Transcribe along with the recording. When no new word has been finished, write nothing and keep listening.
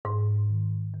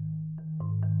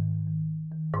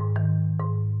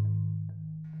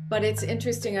But it's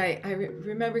interesting. I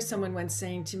remember someone once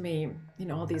saying to me,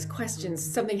 all these questions,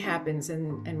 something happens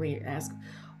and we ask,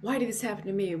 why did this happen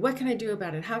to me? What can I do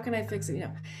about it? How can I fix it?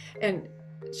 And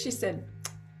she said,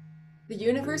 the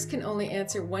universe can only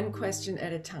answer one question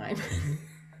at a time.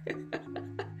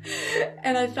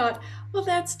 And I thought, well,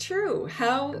 that's true.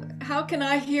 How can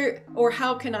I hear, or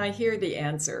how can I hear the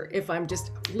answer if I'm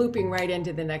just looping right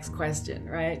into the next question,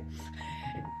 right?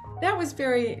 That was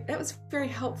very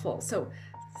helpful. So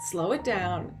slow it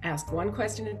down, ask one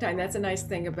question at a time. That's a nice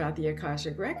thing about the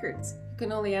Akashic records. You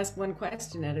can only ask one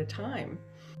question at a time.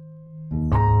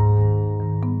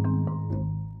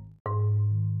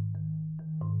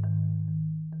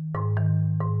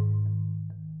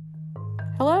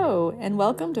 Hello, and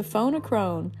welcome to Phone a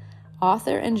Crone.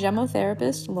 Author and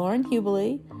gemotherapist Lauren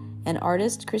Hubely and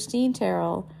artist Christine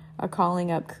Terrell are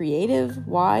calling up creative,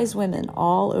 wise women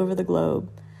all over the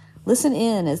globe. Listen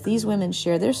in as these women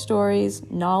share their stories,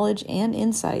 knowledge, and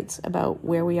insights about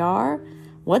where we are,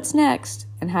 what's next,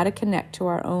 and how to connect to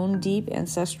our own deep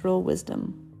ancestral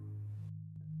wisdom.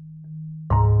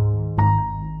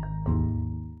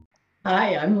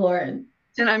 Hi, I'm Lauren.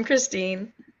 And I'm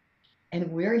Christine.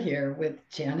 And we're here with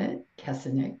Janet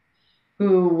Kessenich,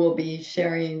 who will be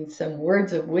sharing some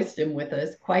words of wisdom with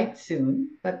us quite soon.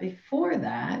 But before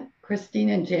that, Christine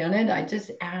and Janet, I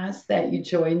just ask that you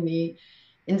join me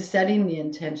in setting the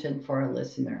intention for our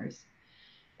listeners.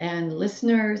 And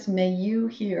listeners, may you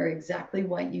hear exactly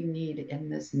what you need in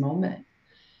this moment.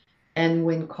 And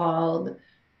when called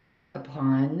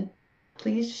upon,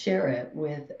 please share it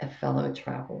with a fellow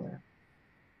traveler.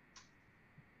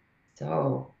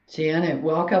 So, Janet,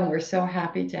 welcome. We're so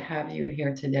happy to have you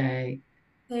here today.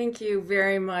 Thank you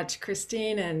very much,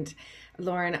 Christine and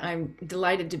Lauren. I'm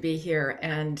delighted to be here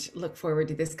and look forward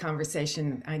to this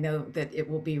conversation. I know that it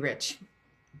will be rich.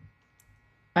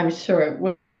 I'm sure it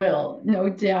will, no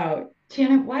doubt.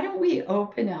 Janet, why don't we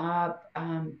open up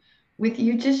with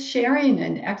you just sharing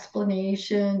an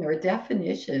explanation or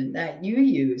definition that you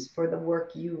use for the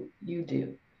work you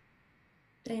do?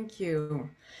 Thank you.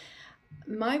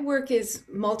 My work is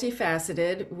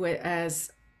multifaceted, as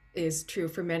is true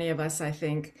for many of us, I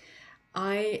think.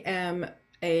 I am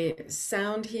a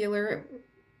sound healer.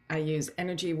 I use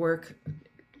energy work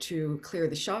to clear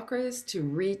the chakras, to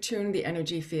retune the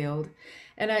energy field.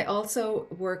 And I also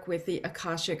work with the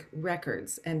Akashic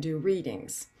records and do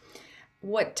readings.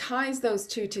 What ties those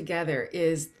two together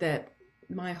is that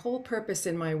my whole purpose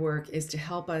in my work is to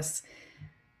help us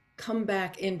come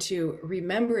back into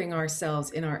remembering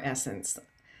ourselves in our essence.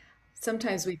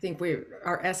 Sometimes we think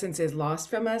our essence is lost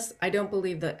from us. I don't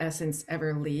believe the essence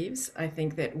ever leaves. I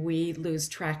think that we lose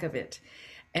track of it.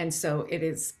 And so it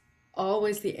is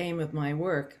always the aim of my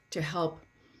work to help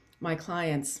my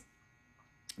clients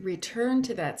return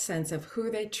to that sense of who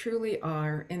they truly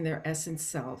are in their essence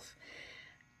self.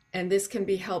 And this can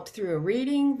be helped through a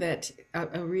reading. That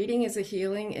a reading is a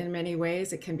healing in many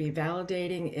ways. It can be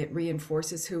validating. It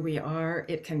reinforces who we are.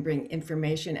 It can bring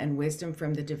information and wisdom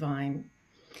from the divine.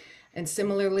 And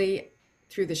similarly,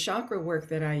 through the chakra work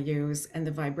that I use and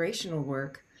the vibrational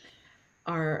work,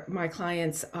 my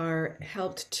clients are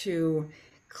helped to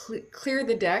clear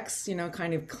the decks,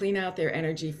 kind of clean out their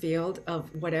energy field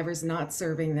of whatever's not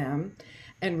serving them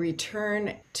and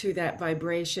return to that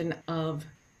vibration of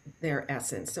their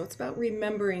essence. So it's about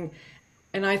remembering,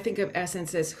 and I think of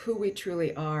essence as who we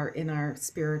truly are in our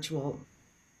spiritual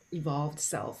evolved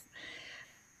self.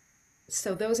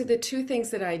 So those are the two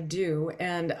things that I do,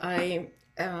 and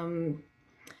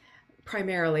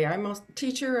primarily I'm a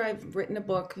teacher. I've written a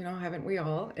book, haven't we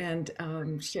all, and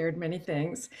shared many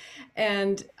things.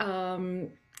 And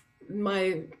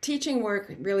my teaching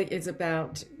work really is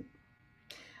about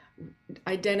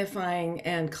identifying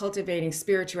and cultivating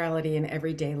spirituality in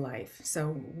everyday life.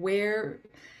 So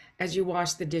as you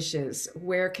wash the dishes,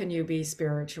 where can you be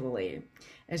spiritually?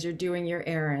 As you're doing your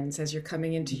errands, as you're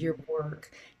coming into your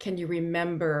work, can you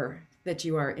remember that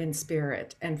you are in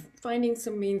spirit, and finding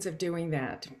some means of doing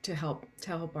that to help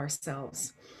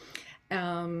ourselves.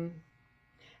 And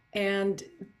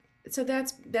so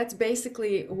that's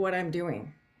basically what I'm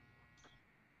doing.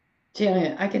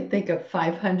 Janet, I can think of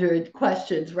 500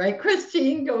 questions, right,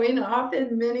 Christine, going off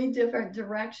in many different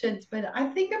directions. But I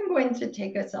think I'm going to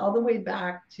take us all the way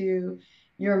back to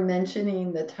your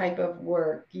mentioning the type of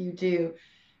work you do,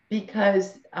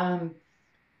 because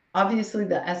obviously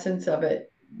the essence of it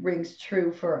rings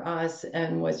true for us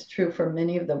and was true for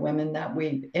many of the women that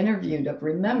we've interviewed, of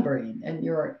remembering. And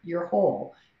you're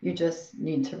whole. You just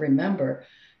need to remember.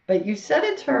 But you said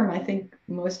a term I think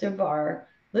most of our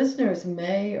listeners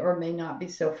may or may not be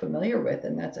so familiar with,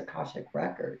 and that's Akashic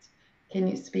records. Can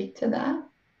you speak to that?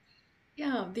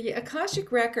 Yeah, the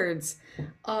Akashic records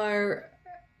are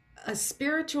a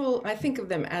spiritual, I think of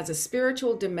them as a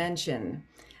spiritual dimension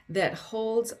that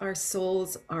holds our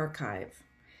soul's archive,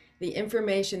 the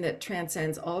information that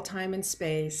transcends all time and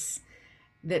space,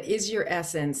 that is your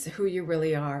essence, who you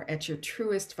really are at your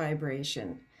truest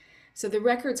vibration. So the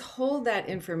records hold that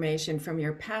information from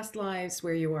your past lives,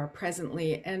 where you are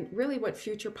presently, and really what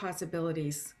future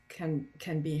possibilities can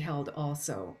be held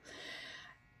also.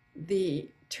 The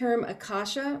term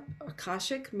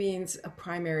Akashic means a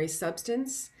primary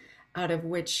substance out of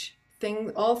which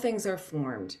all things are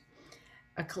formed,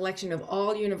 a collection of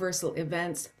all universal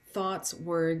events, thoughts,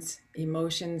 words,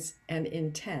 emotions, and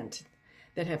intent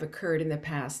that have occurred in the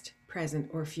past, present,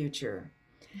 or future.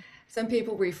 Some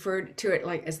people refer to it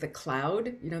like as the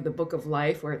cloud, the book of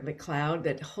life, or the cloud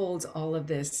that holds all of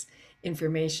this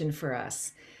information for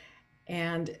us.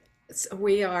 And so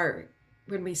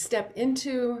when we step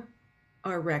into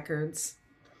our records,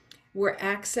 we're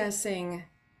accessing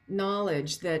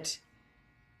knowledge that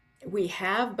we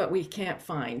have, but we can't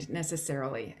find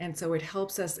necessarily. And so it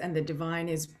helps us, and the divine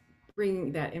is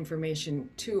bringing that information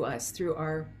to us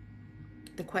through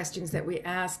the questions that we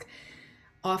ask.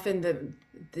 Often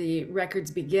the records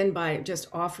begin by just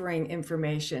offering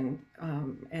information,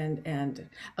 and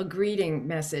a greeting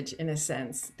message in a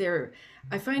sense.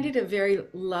 I find it a very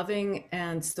loving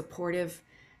and supportive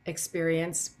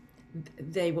experience.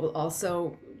 They will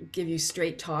also give you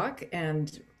straight talk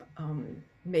and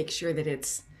make sure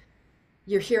that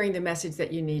you're hearing the message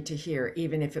that you need to hear,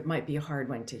 even if it might be a hard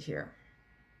one to hear.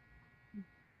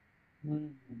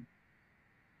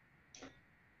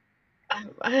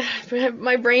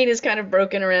 My brain is kind of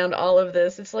broken around all of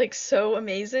this. It's like so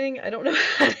amazing. I don't know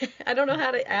I don't know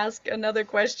how to ask another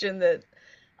question that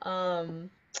um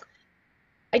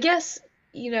I guess,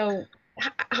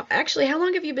 actually, how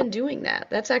long have you been doing that?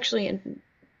 That's actually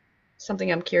something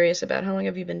I'm curious about. How long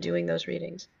have you been doing those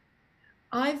readings?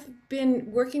 I've been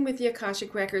working with the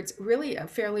Akashic Records really a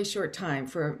fairly short time,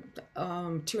 for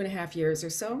 2.5 years or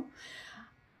so.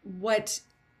 What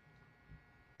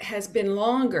has been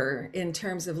longer in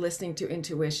terms of listening to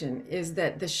intuition is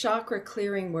that the chakra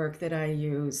clearing work that I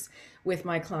use with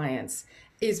my clients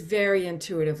is very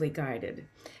intuitively guided.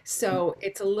 So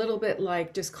it's a little bit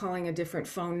like just calling a different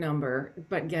phone number,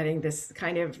 but getting this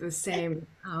kind of the same.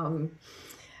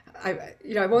 I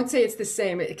won't say it's the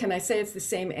same. Can I say it's the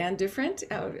same and different?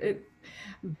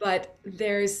 But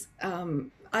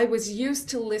I was used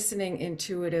to listening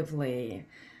intuitively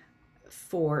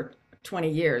for 20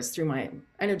 years through my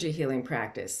energy healing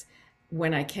practice.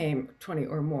 When I came 20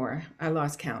 or more, I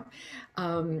lost count,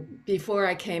 before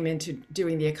I came into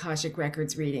doing the Akashic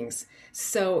Records readings.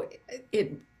 So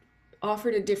it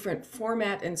offered a different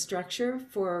format and structure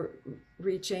for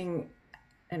reaching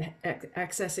and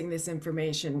accessing this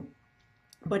information,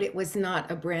 but it was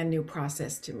not a brand new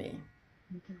process to me.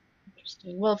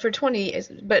 Interesting. Well,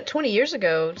 but 20 years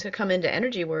ago to come into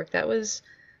energy work, that was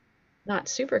not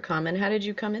super common. How did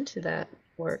you come into that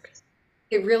work?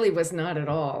 It really was not at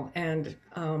all. And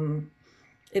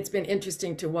it's been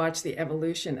interesting to watch the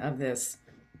evolution of this.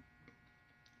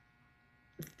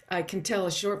 I can tell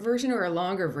a short version or a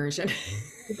longer version.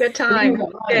 Good time.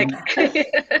 Pick.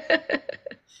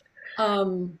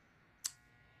 um,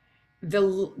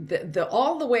 the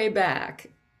all the way back,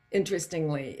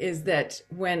 interestingly, is that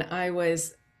when I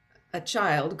was a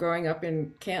child growing up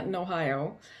in Canton,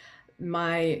 Ohio,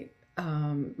 my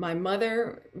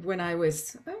mother, when I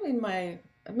was in my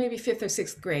maybe fifth or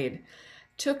sixth grade,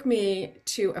 took me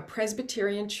to a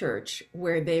Presbyterian church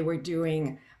where they were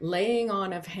doing laying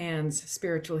on of hands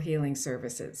spiritual healing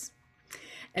services.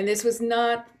 And this was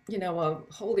not, a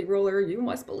holy roller, you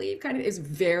must believe kind of. It's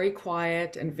very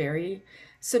quiet and very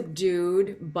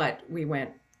subdued, but we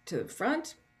went to the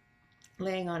front,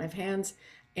 laying on of hands,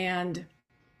 and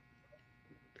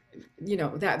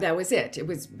that was it.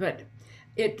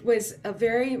 It was a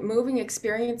very moving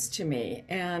experience to me,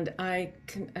 and I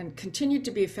continued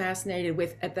to be fascinated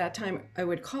with, at that time, I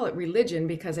would call it religion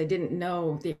because I didn't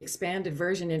know the expanded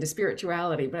version into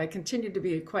spirituality, but I continued to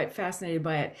be quite fascinated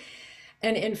by it.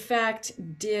 And in fact,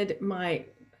 did my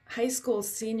high school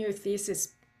senior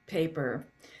thesis paper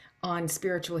on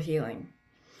spiritual healing.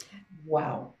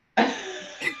 Wow.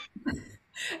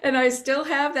 And I still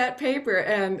have that paper,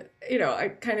 and I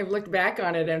kind of look back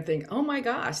on it and think, oh my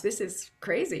gosh, this is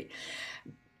crazy.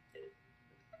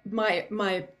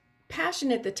 My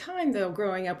passion at the time, though,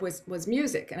 growing up, was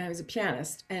music, and I was a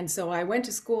pianist. And so I went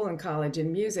to school and college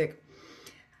in music.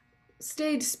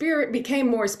 Became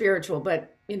more spiritual,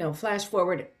 but flash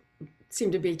forward,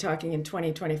 seem to be talking in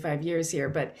 20, 25 years here.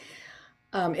 But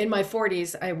in my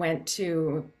 40s, I went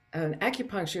to an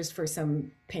acupuncturist for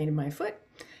some pain in my foot.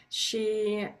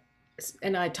 She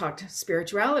and I talked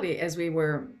spirituality as we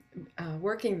were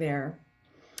working there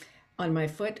on my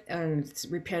foot and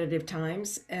repetitive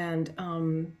times. And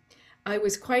I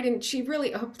was quite in, she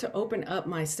really hoped to open up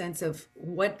my sense of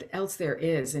what else there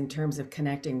is in terms of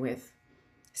connecting with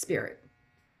spirit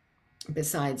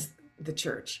besides the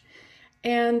church.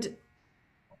 And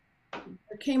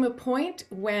there came a point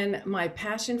when my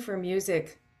passion for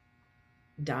music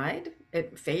died.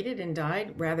 It faded and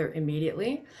died rather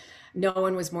immediately. No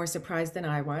one was more surprised than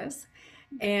I was.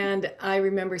 And I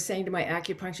remember saying to my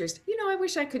acupuncturist, I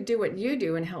wish I could do what you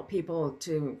do and help people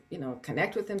to,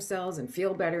 connect with themselves and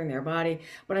feel better in their body,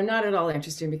 but I'm not at all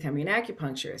interested in becoming an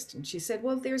acupuncturist. And she said,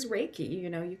 well, there's Reiki,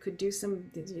 you could do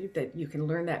that you can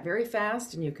learn that very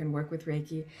fast and you can work with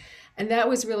Reiki. And that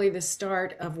was really the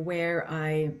start of where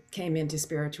I came into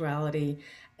spirituality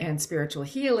and spiritual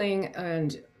healing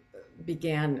and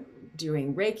began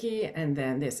doing Reiki and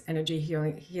then this energy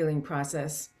healing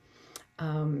process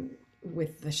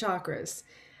with the chakras.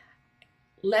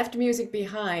 Left music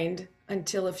behind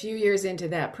until a few years into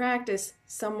that practice,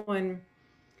 someone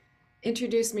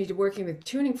introduced me to working with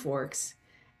tuning forks,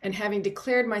 and having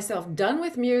declared myself done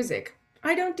with music,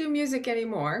 I don't do music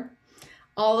anymore.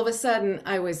 All of a sudden,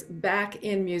 I was back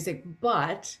in music,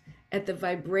 but at the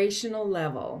vibrational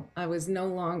level. I was no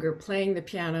longer playing the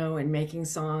piano and making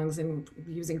songs and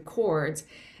using chords.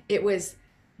 It was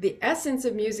the essence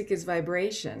of music is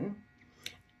vibration.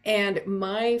 And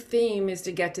my theme is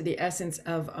to get to the essence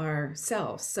of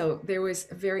ourselves. So there was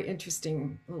a very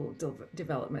interesting little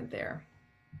development there.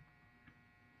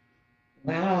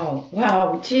 Wow.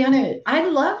 Wow. Janet, I'd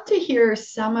love to hear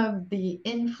some of the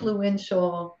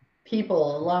influential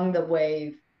people along the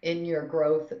way in your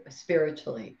growth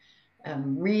spiritually.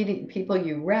 Reading people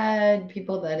you read,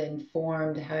 people that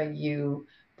informed how you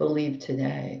believe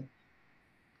today.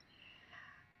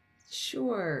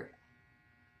 Sure.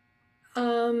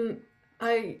 Um,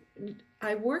 I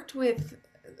I worked with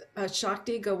a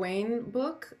Shakti Gawain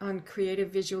book on creative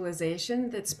visualization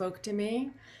that spoke to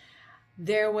me.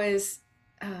 There was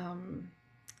um,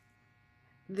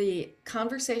 the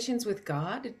Conversations with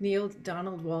God, Neil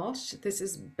Donald Walsh. This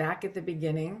is back at the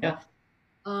beginning. Yeah.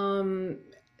 Um,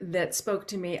 that spoke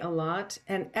to me a lot.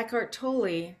 And Eckhart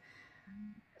Tolle,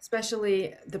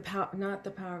 especially the power, not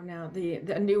the power of now, the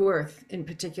New Earth in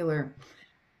particular,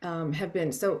 have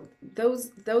been. So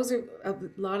those are a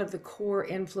lot of the core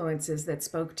influences that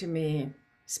spoke to me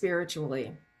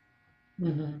spiritually.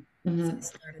 Mhm. So I Mhm.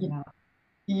 started out.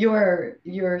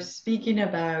 You're speaking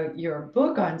about your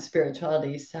book on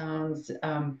spirituality sounds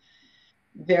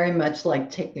very much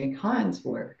like Thich Nhat Hanh's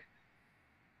work.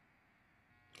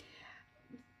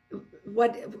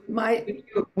 What my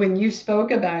When you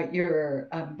spoke about your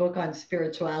book on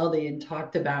spirituality and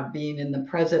talked about being in the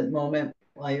present moment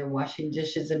while you're washing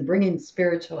dishes and bringing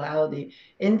spirituality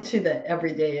into the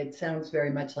everyday, it sounds very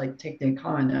much like Thich Nhat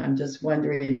Hanh. I'm just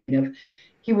wondering if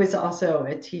he was also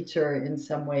a teacher in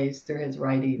some ways through his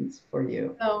writings for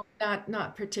you. No,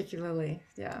 not particularly.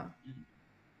 Yeah.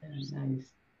 Very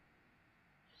nice.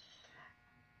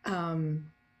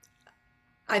 Um,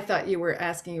 I thought you were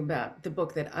asking about the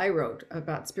book that I wrote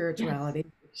about Yes, spirituality,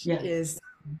 which yes. is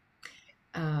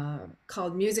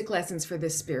called Music Lessons for the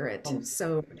Spirit. Oh,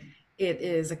 So it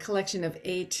is a collection of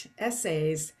 8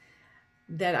 essays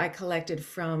that I collected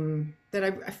from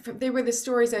they were the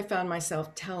stories I found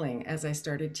myself telling as I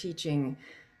started teaching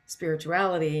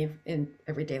spirituality in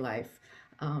everyday life.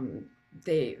 Um,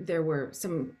 there were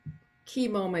some key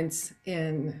moments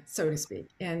in, so to speak,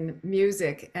 in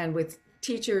music and with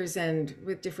teachers and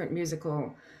with different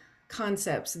musical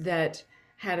concepts that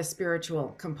had a spiritual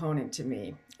component to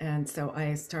me. And so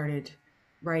I started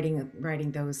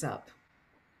writing those up.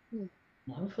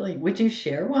 lovely. Would you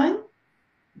share one?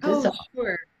 Just Oh,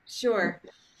 sure, sure.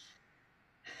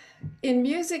 In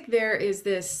music, there is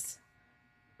this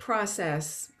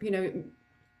process,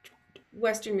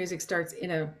 Western music starts in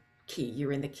a key.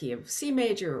 You're in the key of C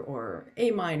major or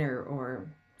A minor or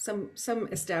some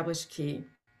established key.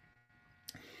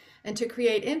 And to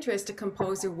create interest, a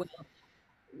composer will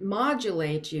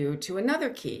modulate you to another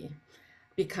key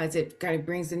because it kind of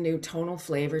brings a new tonal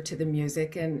flavor to the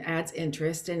music and adds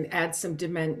interest and adds some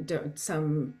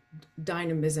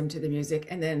dynamism to the music.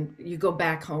 And then you go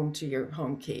back home to your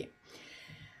home key.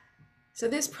 So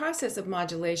this process of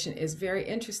modulation is very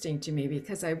interesting to me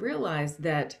because I realized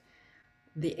that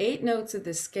the 8 notes of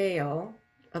the scale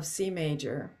of C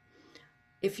major,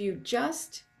 if you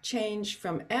just change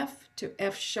from F to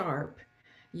F sharp,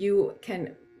 you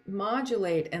can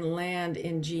modulate and land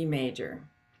in G major.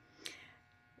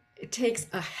 It takes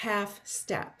a half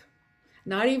step.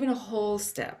 not even a whole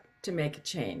step to make a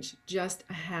change, just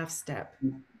a half step.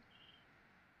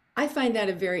 I find that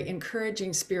a very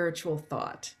encouraging spiritual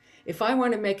thought. If I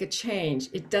want to make a change,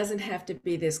 it doesn't have to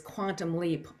be this quantum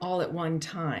leap all at one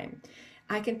time.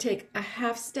 I can take a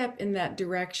half step in that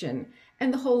direction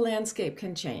and the whole landscape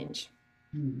can change.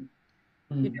 Mm,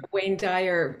 You mm, know, Wayne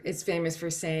Dyer is famous for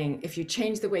saying, if you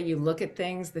change the way you look at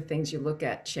things, the things you look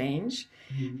at change.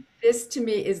 mm, This to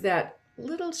me is that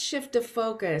little shift of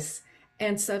focus,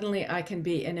 and suddenly I can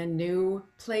be in a new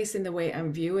place in the way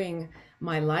I'm viewing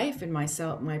my life and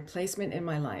myself, my placement in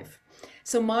my life.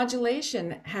 So,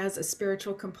 modulation has a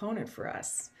spiritual component for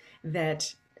us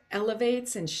that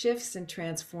elevates and shifts and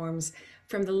transforms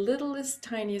from the littlest,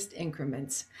 tiniest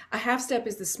increments. A half step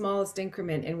is the smallest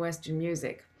increment in Western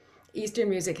music. Eastern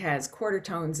music has quarter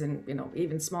tones and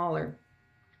even smaller.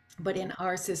 But in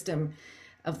our system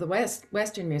of the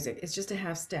Western music, it's just a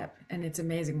half step, and it's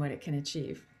amazing what it can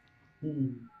achieve.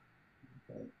 mm.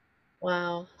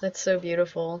 Wow, that's so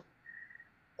beautiful.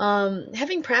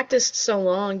 Having practiced so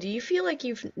long, do you feel like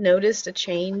you've noticed a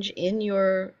change in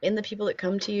the people that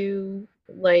come to you?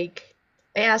 Like,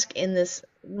 I ask in this,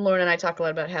 Lauren and I talk a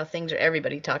lot about how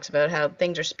everybody talks about how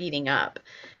things are speeding up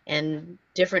and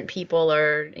different people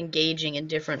are engaging in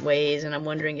different ways, and I'm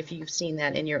wondering if you've seen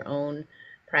that in your own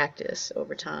practice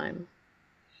over time.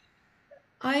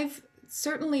 I've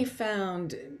certainly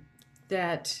found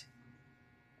that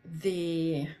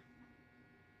the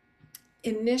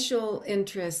initial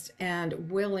interest and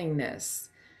willingness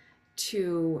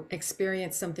to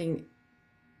experience something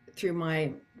through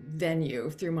my venue,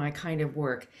 through my kind of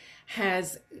work,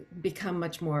 has become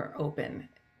much more open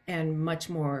and much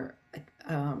more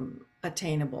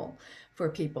attainable for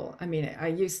people. I mean, I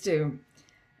used to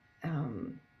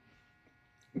um,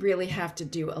 really have to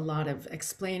do a lot of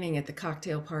explaining at the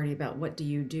cocktail party about what do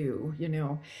you do,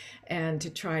 and to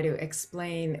try to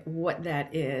explain what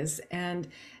that is. And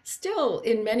still,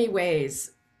 in many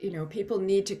ways, people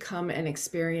need to come and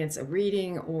experience a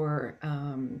reading or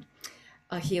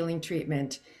a healing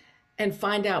treatment and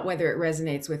find out whether it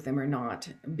resonates with them or not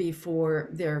before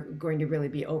they're going to really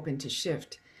be open to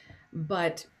shift.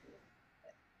 But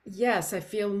yes, I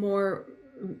feel more,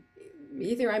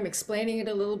 either I'm explaining it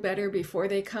a little better before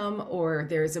they come, or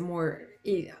there's a more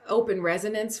open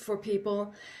resonance for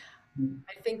people. Mm.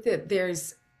 I think that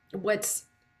there's what's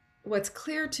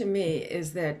clear to me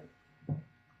is that,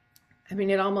 I mean,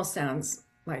 it almost sounds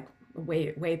like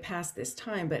way past this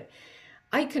time, but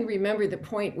I can remember the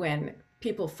point when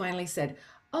people finally said,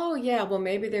 "Oh, yeah, well,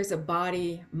 maybe there's a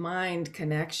body mind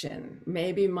connection.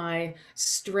 Maybe my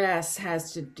stress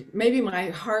has to do, maybe my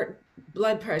heart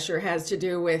blood pressure has to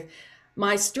do with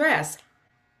my stress."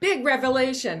 Big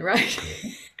revelation, right?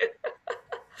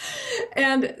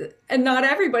 And not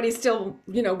everybody still,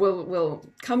 will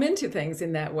come into things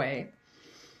in that way.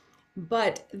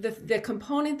 But the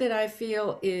component that I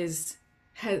feel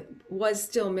was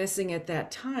still missing at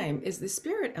that time is the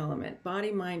spirit element,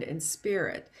 body, mind, and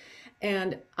spirit.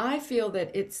 And I feel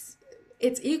that it's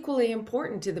equally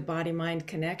important to the body mind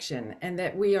connection, and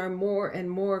that we are more and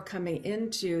more coming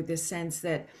into the sense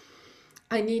that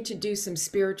I need to do some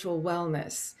spiritual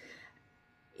wellness.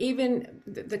 Even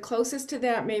the closest to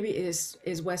that maybe is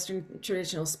Western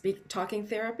traditional speak talking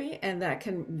therapy, and that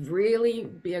can really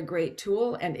be a great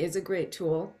tool and is a great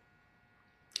tool.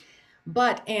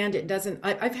 But and it doesn't,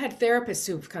 I've had therapists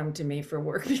who've come to me for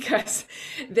work because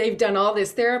they've done all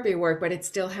this therapy work, but it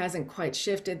still hasn't quite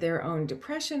shifted their own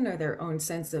depression or their own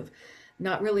sense of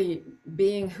not really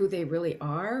being who they really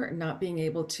are, not being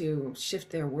able to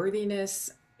shift their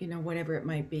worthiness, whatever it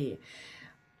might be.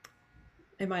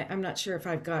 I'm not sure if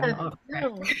I've gotten Yeah, off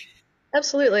track. no,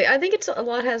 absolutely. I think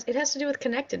it has to do with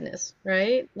connectedness,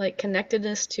 right? Like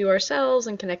connectedness to ourselves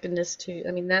and connectedness to,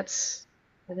 I mean,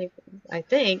 I think, I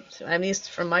think, at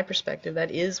least from my perspective,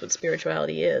 that is what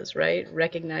spirituality is, right?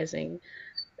 Recognizing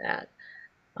that.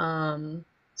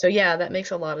 So yeah, that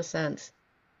makes a lot of sense.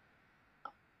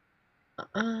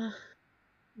 Uh,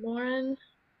 Lauren,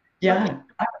 let me, Yeah,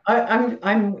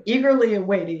 I'm eagerly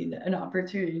awaiting an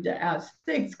opportunity to ask.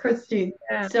 Thanks, Christine.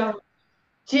 yeah. So,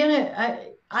 Janet,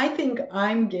 I think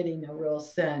I'm getting a real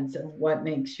sense of what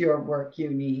makes your work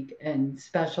unique and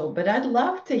special, but I'd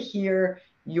love to hear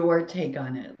your take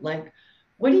on it. Like,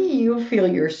 what do you feel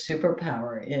your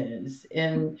superpower is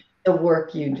in the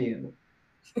work you do?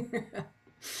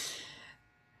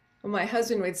 Well, my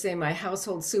husband would say my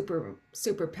household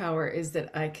superpower is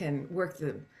that I can work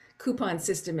the coupon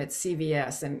system at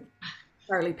CVS and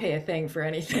hardly pay a thing for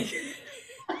anything.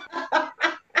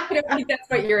 I don't think that's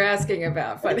what you're asking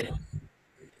about, but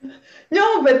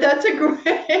No, but that's a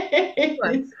Sure.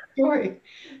 great story.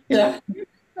 Yeah.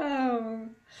 Oh,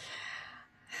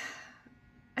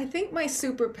 I think my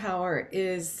superpower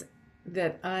is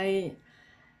that I'm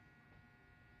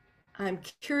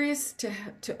curious to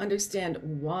understand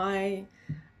why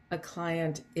a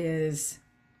client is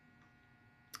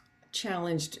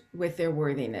challenged with their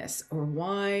worthiness, or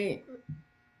why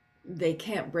they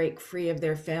can't break free of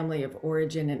their family of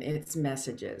origin and its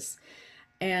messages.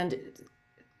 And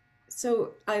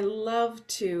so I love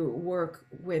to work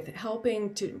with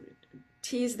helping to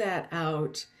tease that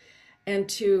out and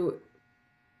to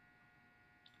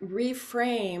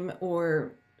reframe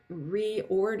or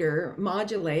reorder,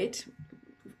 modulate,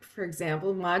 for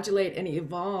example, modulate and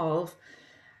evolve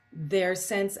their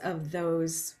sense of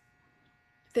those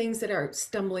things that are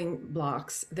stumbling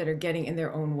blocks that are getting in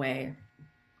their own way.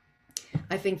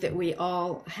 I think that we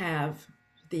all have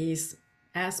these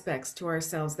aspects to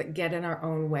ourselves that get in our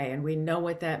own way, and we know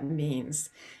what that means.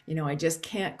 I just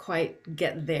can't quite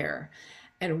get there.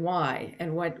 And why?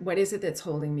 And what is it that's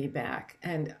holding me back?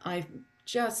 And I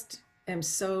just am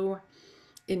so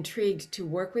intrigued to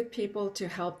work with people to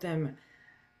help them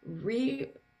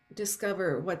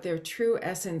rediscover what their true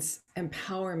essence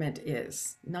empowerment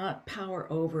is. Not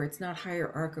power over, it's not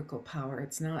hierarchical power,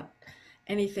 it's not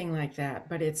anything like that,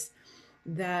 but it's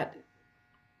that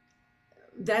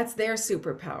that's their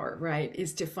superpower, right?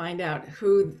 Is to find out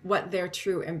what their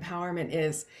true empowerment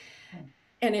is.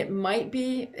 And it might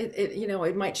be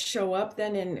it might show up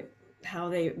then in how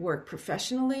they work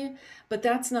professionally, but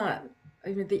that's not, I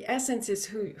mean, the essence is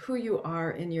who you are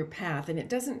in your path, and it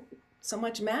doesn't so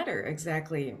much matter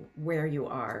exactly where you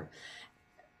are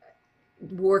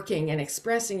working and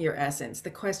expressing your essence. The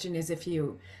question is if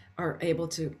you are able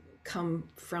to come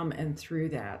from and through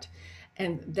that.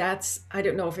 And that's, I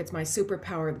don't know if it's my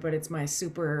superpower, but it's my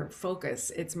super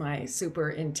focus. It's my super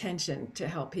intention to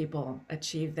help people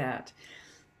achieve that.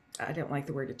 I don't like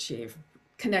the word achieve.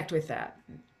 Connect with that.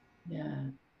 Yeah.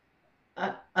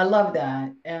 I love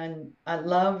that. And I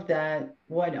love that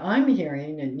what I'm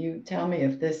hearing, and you tell me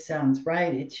if this sounds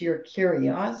right, it's your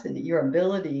curiosity, your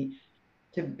ability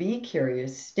to be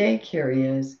curious, stay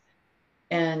curious,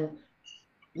 and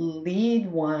lead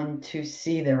one to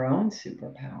see their own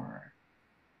superpower.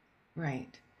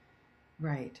 Right.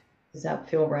 Right. Does that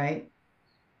feel right?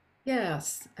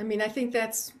 Yes. I mean, I think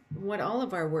that's what all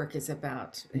of our work is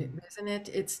about, isn't it?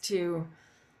 It's to,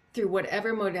 through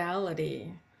whatever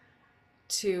modality,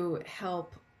 to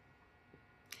help.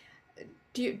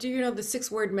 Do you know the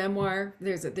 6 word memoir?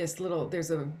 You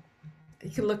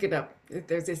can look it up.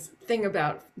 There's this thing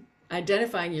about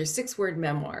identifying your 6 word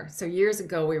memoir. So years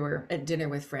ago, we were at dinner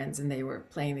with friends and we were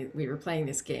playing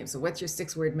this game. So what's your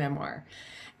 6 word memoir?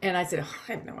 And I said, oh,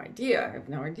 I have no idea. I have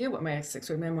no idea what my 6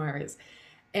 word memoir is.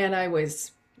 And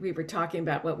we were talking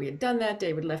about what we had done that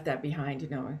day. We'd left that behind,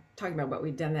 talking about what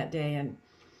we'd done that day. And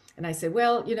I said,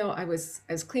 well, I was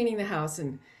cleaning the house,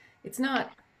 and it's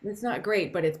not it's not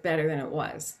great, but it's better than it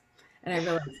was. And I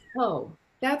realized, oh,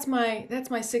 that's my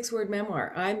 6 word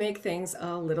memoir. I make things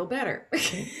a little better.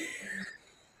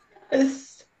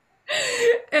 Yes.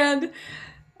 And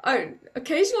I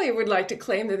occasionally would like to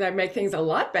claim that I make things a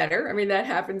lot better. I mean, that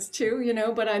happens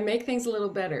too, but I make things a little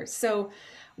better. So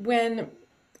when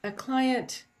a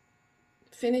client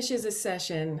finishes a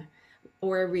session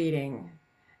or a reading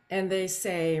and they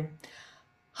say,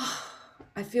 oh,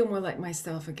 I feel more like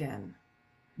myself again.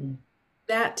 Mm.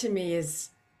 That to me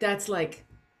that's like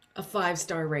a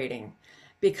 5-star rating,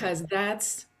 because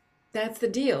that's the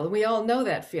deal. We all know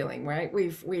that feeling, right?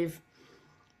 We've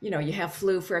you have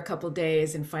flu for a couple of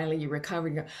days and finally you recover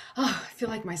and you go, oh, I feel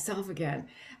like myself again.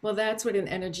 Well, that's what an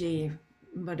energy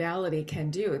modality can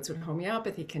do. It's what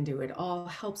homeopathy can do. It all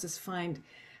helps us find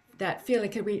that feeling.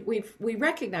 Can we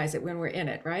recognize it when we're in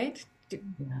it, right? Yeah.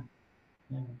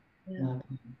 Yeah. Yeah. Love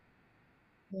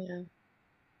Yeah.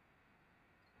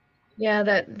 Yeah,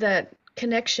 that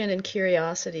connection and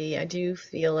curiosity, I do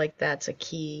feel like that's a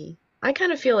key. I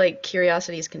kind of feel like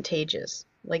curiosity is contagious.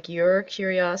 Like your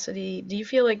curiosity, do you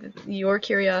feel like your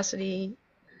curiosity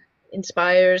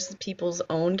inspires people's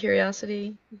own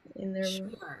curiosity in their...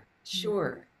 Sure,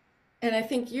 sure. And I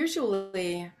think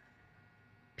usually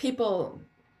people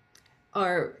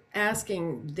are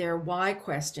asking their why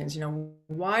questions.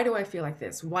 Why do I feel like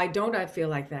this? Why don't I feel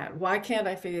like that? Why can't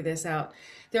I figure this out?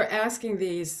 They're asking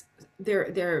these,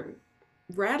 they're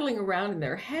rattling around in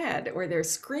their head, or they're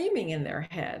screaming in their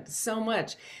head so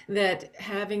much that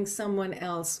having someone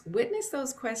else witness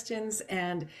those questions,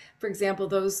 and for example,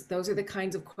 those are the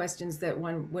kinds of questions that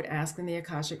one would ask in the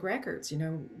Akashic records.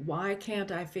 Why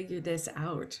can't I figure this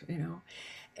out?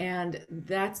 And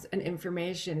that's an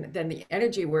information. Then the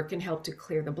energy work can help to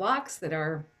clear the blocks that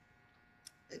are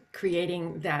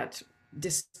creating that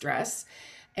distress,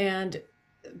 and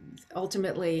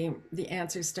ultimately the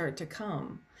answers start to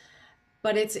come.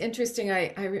 But it's interesting.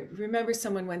 I remember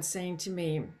someone once saying to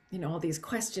me, all these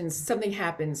questions, something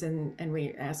happens and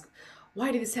we ask,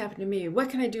 why did this happen to me? What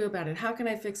can I do about it? How can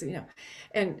I fix it?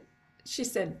 And she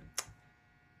said,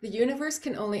 the universe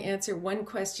can only answer one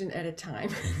question at a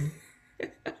time.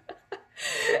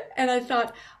 And I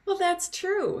thought, well, that's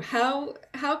true. How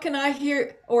can I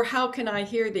hear, or how can I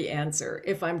hear the answer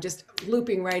if I'm just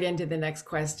looping right into the next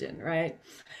question, right?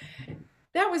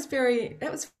 That was very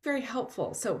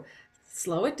helpful. So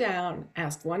slow it down,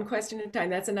 ask one question at a time.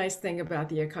 That's a nice thing about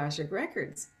the Akashic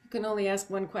records. You can only ask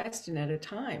one question at a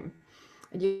time.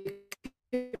 And you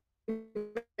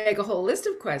make a whole list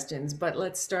of questions, but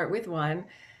let's start with one,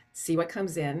 see what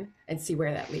comes in, and see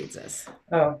where that leads us.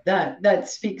 Oh, that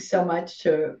speaks so much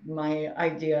to my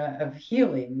idea of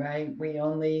healing, right? We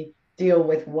only deal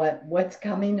with what's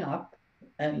coming up,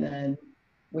 and then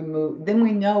we move, then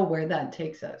we know where that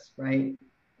takes us, right?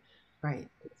 Right.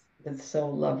 It's so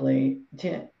lovely.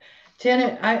 Janet,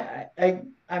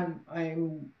 I'm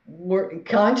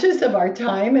conscious of our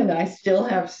time, and I still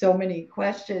have so many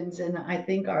questions, and I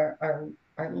think our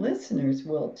listeners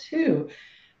will too.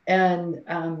 And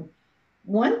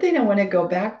one thing I want to go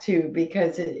back to,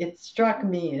 because it struck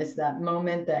me, is that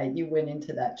moment that you went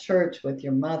into that church with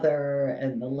your mother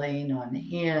and the laying on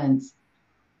hands.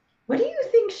 What do you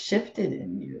think shifted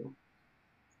in you?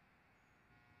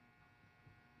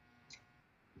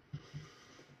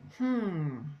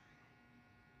 Hmm.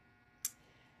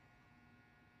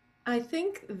 I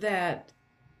think that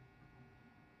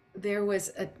there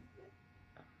was a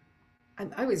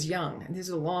I was young, and this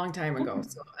is a long time ago,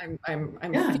 so I'm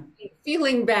Yeah,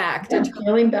 feeling back to yeah, try.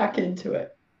 feeling back into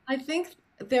it. I think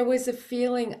there was a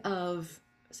feeling um,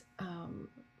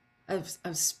 of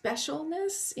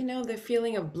specialness, the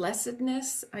feeling of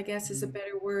blessedness, I guess is a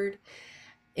better word,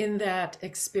 in that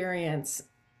experience.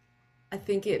 I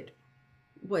think it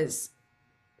was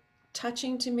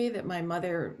touching to me that my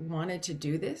mother wanted to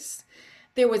do this.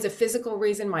 There was a physical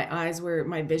reason.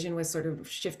 My vision was sort of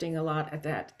shifting a lot at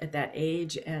that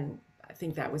age, and I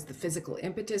think that was the physical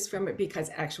impetus from it, because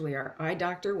actually our eye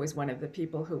doctor was one of the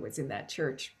people who was in that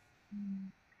church.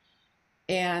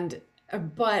 And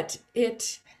but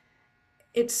it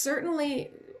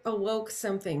certainly awoke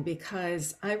something,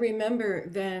 because I remember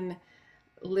then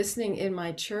listening in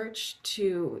my church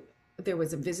to, there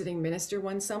was a visiting minister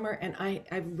one summer, and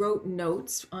I wrote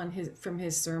notes from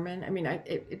his sermon. I mean,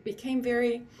 it became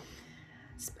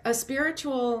a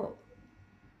spiritual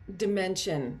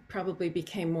dimension probably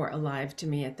became more alive to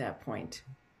me at that point.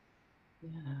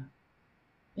 Yeah,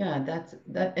 yeah, that's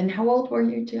that. And how old were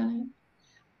you, Janet?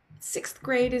 Sixth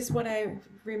grade is what I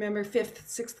remember, fifth,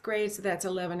 sixth grade, so that's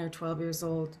 11 or 12 years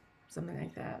old, something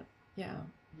like that. Yeah.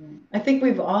 I think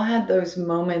we've all had those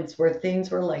moments where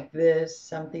things were like this,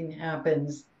 something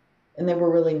happens, and they were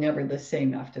really never the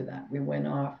same after that. We went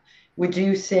off. Would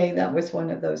you say that was one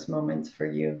of those moments for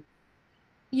you?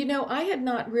 I had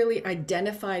not really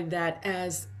identified that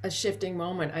as a shifting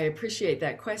moment. I appreciate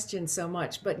that question so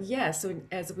much. But yes, so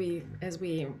as we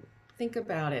think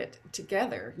about it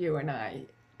together, you and I,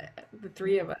 the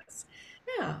three of us,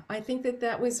 yeah, I think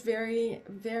that was very,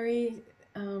 very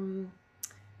um,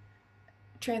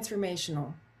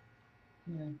 transformational,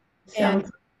 Yeah. and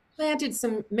Sounds, planted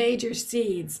some major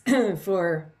seeds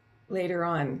for later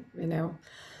on.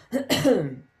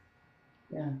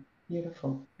 yeah,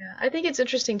 beautiful. Yeah, I think it's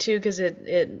interesting too because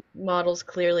it models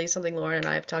clearly something Lauren and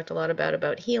I have talked a lot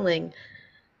about healing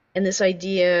and this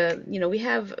idea, we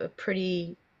have a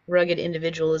pretty rugged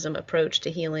individualism approach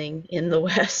to healing in the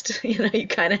West. You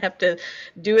kind of have to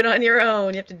do it on your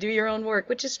own. You have to do your own work,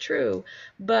 which is true,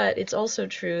 but it's also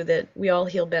true that we all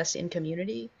heal best in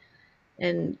community,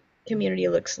 and community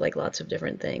looks like lots of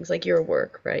different things, like your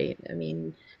work, right? I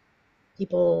mean,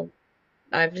 people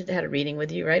I've had a reading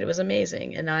with you, right? It was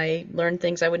amazing. And I learned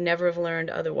things I would never have learned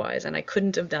otherwise. And I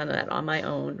couldn't have done that on my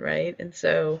own, right? And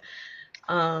so,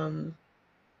 um,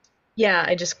 yeah,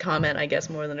 I just comment, I guess,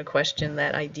 more than a question,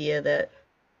 that idea that,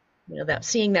 that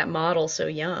seeing that model so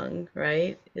young,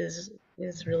 right, is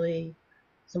really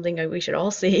something we should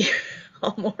all see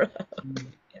all more of.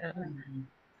 Yeah.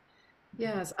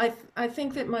 Yes, I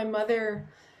think that my mother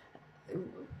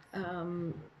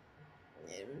um,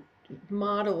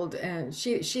 modeled, and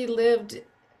she lived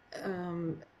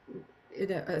um,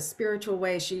 in a spiritual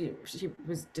way. She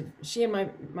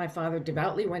and my father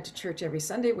devoutly went to church every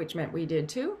Sunday, which meant we did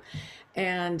too.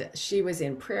 And she was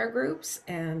in prayer groups,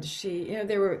 and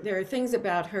there are things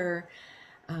about her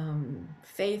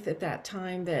faith at that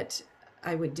time that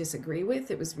I would disagree with.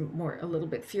 It was more a little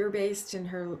bit fear based in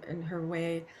her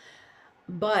way.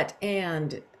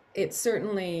 and it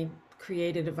certainly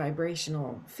created a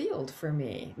vibrational field for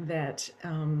me that,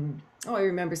 oh, I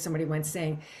remember somebody once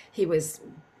saying he was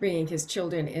bringing his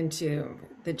children into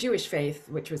the Jewish faith,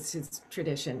 which was his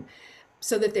tradition,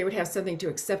 so that they would have something to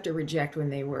accept or reject when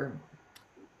they were,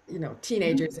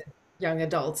 teenagers and young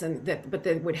adults, and that, but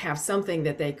they would have something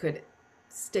that they could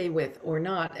stay with or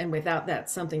not, and without that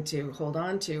something to hold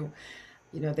on to,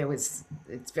 it's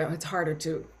harder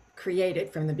to create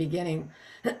it from the beginning.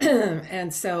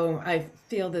 And so I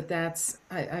feel that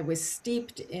I was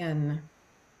steeped in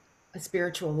a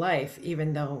spiritual life,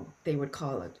 even though they would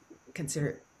consider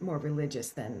it more religious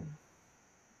than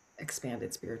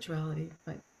expanded spirituality.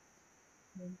 But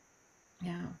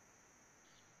yeah.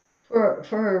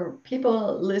 For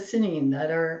people listening that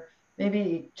are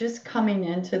maybe just coming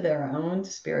into their own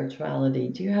spirituality,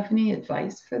 do you have any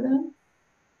advice for them?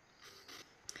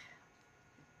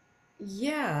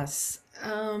 Yes.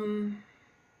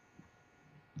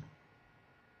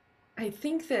 I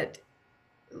think that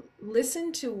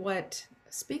listen to what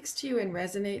speaks to you and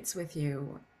resonates with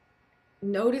you.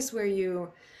 Notice where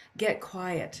you get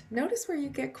quiet. Notice where you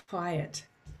get quiet.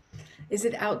 Is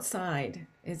it outside?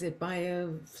 Is it by a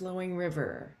flowing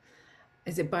river?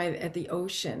 Is it by at the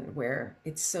ocean where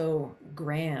it's so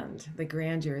grand? The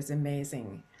grandeur is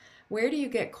amazing. Where do you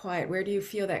get quiet? Where do you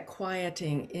feel that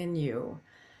quieting in you?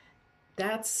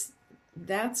 That's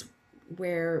that's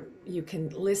where you can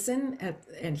listen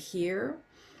and hear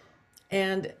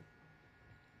and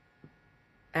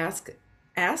ask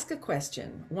ask a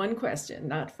question, one question,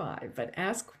 not five, but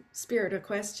ask spirit a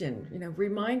question.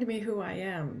 Remind me who I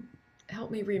am. Help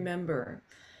me remember.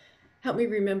 Help me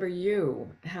remember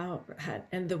you,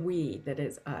 and the we that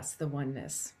is us, the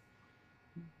oneness.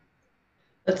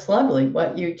 That's lovely.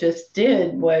 What you just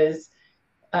did was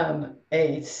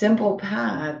a simple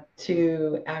path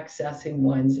to accessing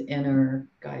one's inner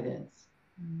guidance.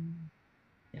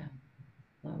 Yeah,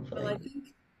 Well, I lovely.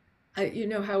 think you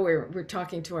know how we're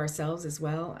talking to ourselves as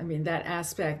well. I mean, that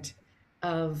aspect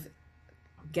of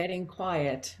getting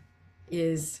quiet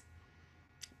is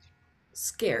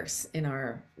scarce in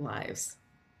our lives.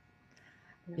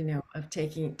 Of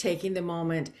taking the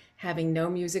moment, having no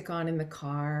music on in the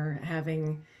car,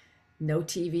 having no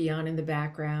TV on in the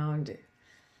background,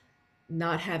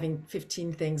 not having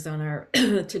 15 things on our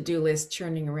to-do list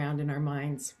churning around in our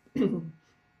minds.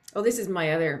 Oh, this is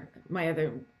my other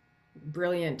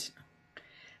brilliant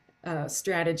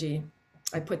strategy.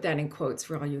 I put that in quotes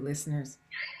for all you listeners.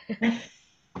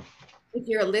 If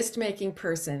you're a list making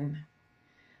person,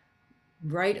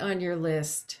 write on your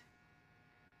list,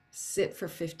 sit for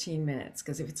 15 minutes,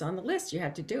 because if it's on the list, you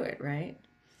have to do it, right?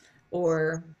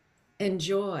 Or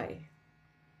enjoy.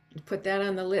 Put that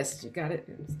on the list. You got it.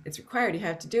 It's required. You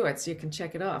have to do it so you can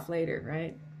check it off later,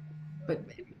 right? But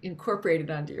incorporate it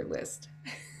onto your list.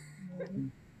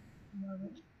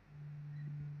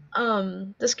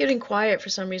 This getting quiet for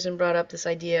some reason brought up this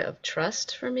idea of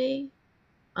trust for me.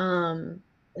 And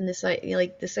this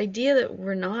idea that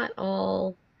we're not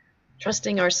all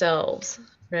trusting ourselves,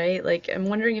 right? Like, I'm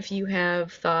wondering if you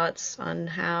have thoughts on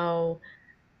how,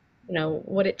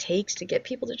 what it takes to get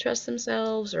people to trust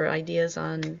themselves, or ideas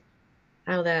on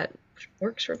how that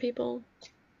works for people.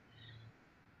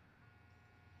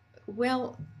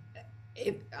 Well,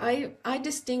 I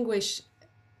distinguish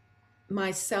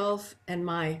myself and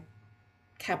my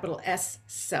capital S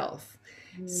self.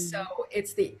 So Mm.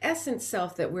 it's the essence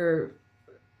self that we're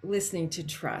listening to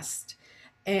trust,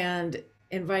 and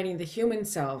inviting the human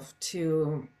self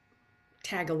to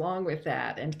tag along with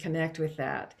that and connect with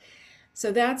that.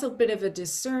 So that's a bit of a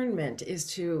discernment, is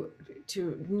to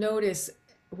notice,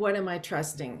 what am I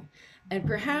trusting? And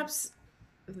perhaps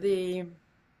the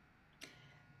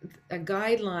a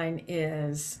guideline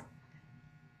is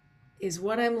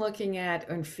what I'm looking at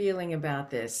and feeling about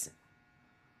this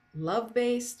love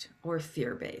based or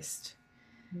fear based?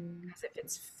 Mm. Because if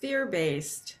it's fear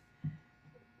based,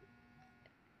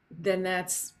 then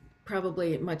that's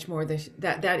probably much more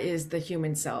that is the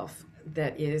human self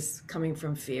that is coming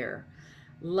from fear.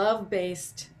 Love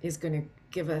based is going to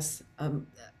give us an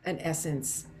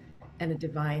essence and a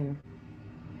divine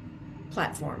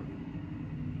platform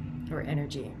or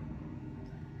energy.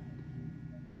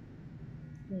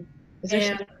 Is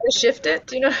there And how to shift it?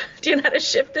 Do you know? Do you know how to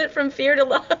shift it from fear to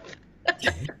love?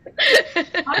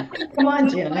 I think, Come on,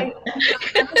 Janet.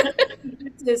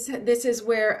 this is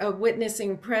where a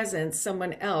witnessing presence,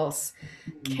 someone else,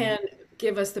 can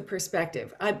give us the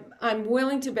perspective. I'm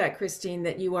willing to bet, Christine,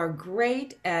 that you are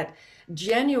great at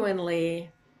genuinely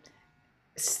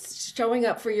showing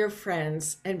up for your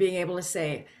friends and being able to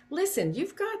say, listen,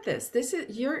 you've got this. This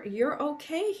is you're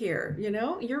okay here, you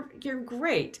know? You're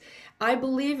great. I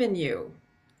believe in you,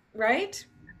 right?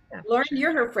 Yeah, Lauren, sure.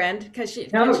 you're her friend because she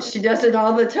when No, she she does it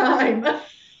all the time.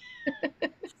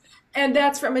 and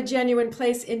that's from a genuine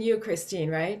place in you,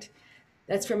 Christine, right?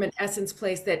 That's from an essence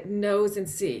place that knows and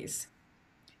sees.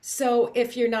 So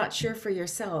if you're not sure for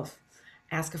yourself,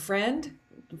 ask a friend,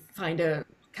 find a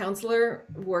counselor,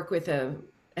 work with an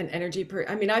energy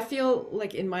I mean, I feel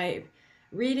like in my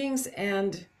readings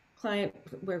and client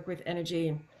work with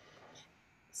energy,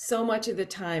 so much of the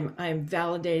time I'm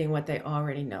validating what they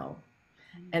already know,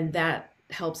 and that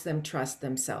helps them trust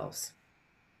themselves.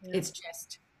 Yeah. It's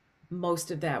just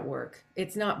most of that work.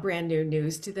 It's not brand new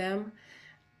news to them,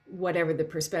 whatever the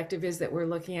perspective is that we're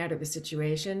looking at or the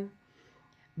situation.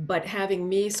 But having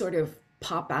me sort of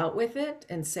pop out with it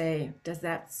and say, is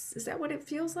that what it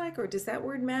feels like? Or does that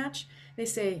word match? They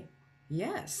say,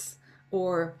 yes.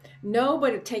 Or no,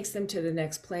 but it takes them to the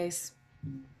next place.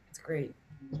 It's great.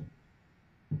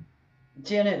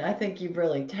 Janet, I think you've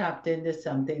really tapped into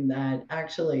something that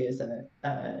actually is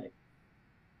a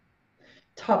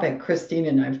topic Christine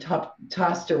and I've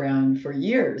tossed around for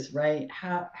years, right?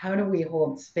 How do we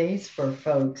hold space for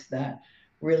folks that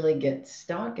really get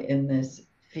stuck in this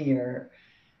fear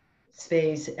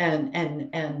space,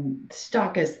 and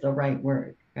stuck is the right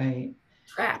word, right?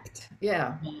 Trapped.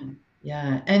 Yeah.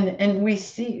 Yeah, and we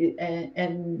see,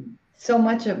 and so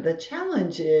much of the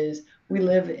challenge is we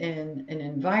live in an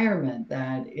environment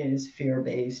that is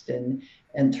fear-based and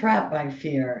trapped by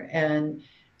fear. And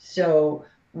so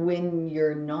when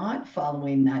you're not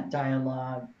following that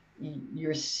dialogue,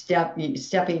 you're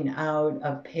stepping out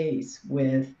of pace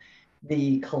with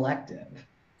the collective.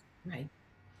 Right.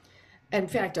 In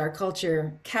fact, our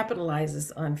culture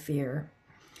capitalizes on fear.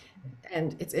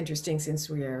 And it's interesting since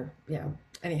we are, yeah,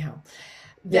 anyhow,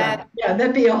 Yeah, that, yeah,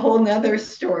 that'd be a whole nother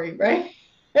story, right?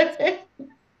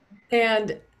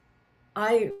 and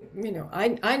I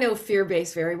know fear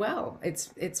based very well.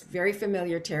 It's very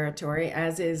familiar territory,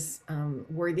 as is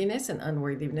worthiness and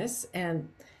unworthiness. And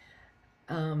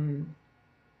um,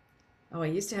 oh, I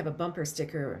used to have a bumper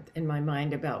sticker in my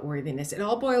mind about worthiness. It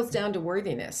all boils down to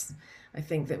worthiness. I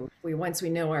think that once we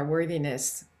know our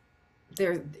worthiness,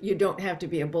 there you don't have to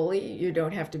be a bully. You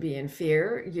don't have to be in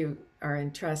fear. You are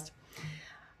in trust.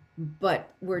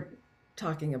 But we're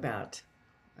talking about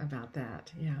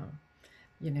that. Yeah,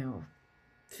 you know,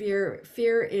 fear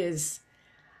is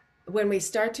when we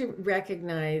start to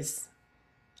recognize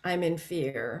I'm in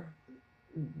fear,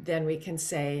 then we can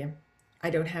say, I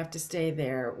don't have to stay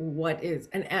there. What is,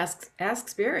 and ask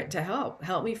spirit to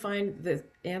help me find the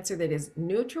answer that is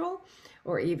neutral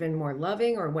or even more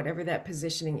loving or whatever that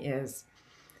positioning is.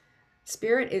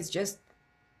 Spirit is just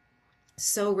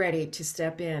so ready to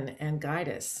step in and guide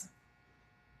us.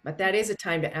 But that is a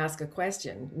time to ask a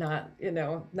question, not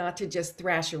to just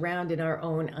thrash around in our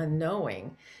own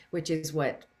unknowing, which is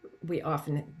what we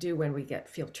often do when we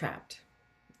feel trapped,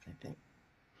 I think.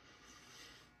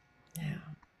 Yeah.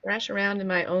 Thrash around in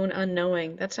my own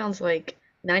unknowing. That sounds like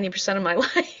 90% of my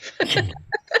life.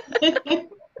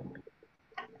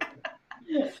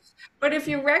 But if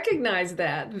you recognize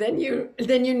that, then you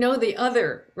know the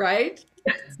other, right?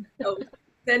 So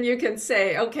then you can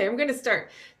say, okay, I'm going to start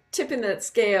tipping that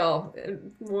scale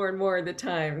more and more of the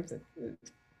time.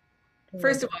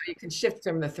 First of all, you can shift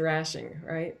from the thrashing,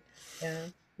 right? Yeah,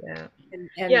 yeah. And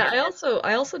Yeah, I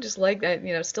also just like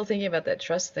that, still thinking about that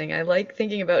trust thing. I like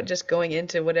thinking about just going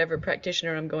into whatever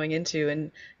practitioner I'm going into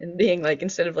and being like,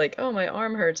 instead of like, oh, my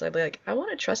arm hurts, I'd be like, I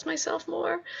want to trust myself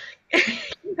more. Can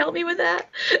you help me with that?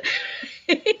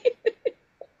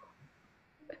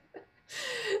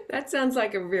 that sounds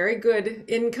like a very good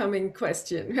incoming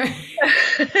question, right?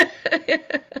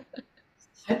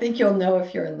 I think you'll know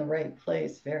if you're in the right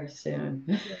place very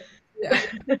soon. Yeah.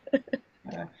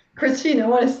 Christine, I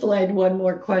want to slide one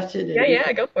more question Yeah, in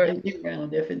yeah, before go for I it. take you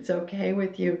around, if it's okay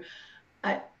with you.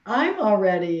 I'm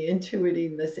already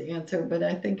intuiting this answer, but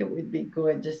I think it would be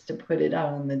good just to put it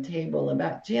out on the table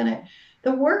about Janet,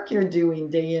 the work you're doing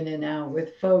day in and out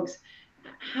with folks.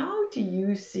 How do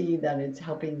you see that it's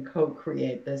helping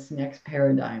co-create this next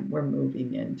paradigm we're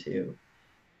moving into?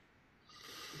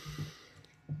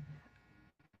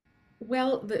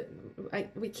 Well,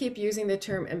 we keep using the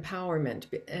term empowerment,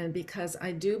 and because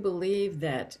I do believe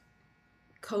that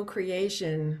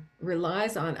co-creation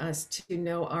relies on us to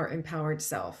know our empowered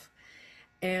self.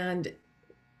 And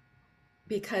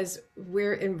because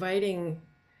we're inviting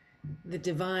the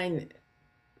divine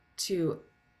to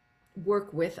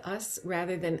work with us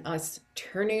rather than us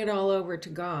turning it all over to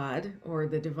God or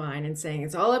the divine and saying,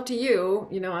 it's all up to you.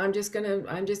 I'm just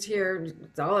here.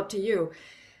 It's all up to you.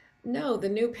 No, the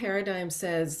new paradigm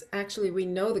says actually we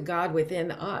know the God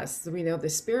within us, we know the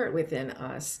spirit within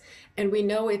us, and we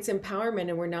know its empowerment,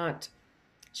 and we're not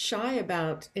shy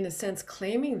about, in a sense,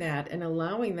 claiming that and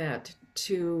allowing that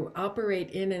to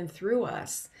operate in and through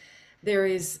us. There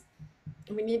is,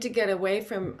 we need to get away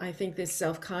from, I think, this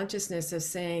self consciousness of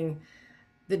saying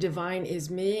the divine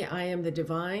is me, I am the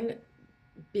divine,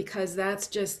 because that's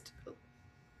just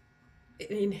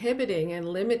inhibiting and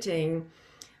limiting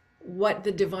what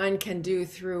the divine can do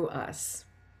through us.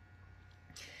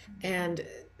 And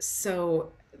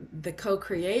so the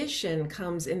co-creation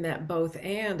comes in that both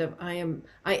and of I am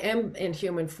in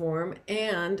human form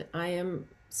and I am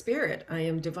spirit. I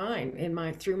am divine in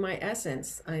my through my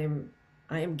essence. I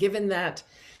am given that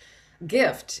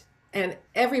gift, and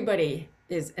everybody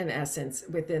is an essence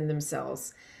within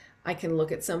themselves. I can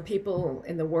look at some people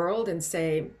in the world and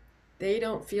say they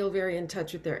don't feel very in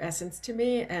touch with their essence to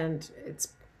me, and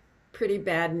it's pretty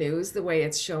bad news the way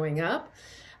it's showing up.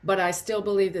 But I still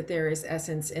believe that there is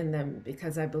essence in them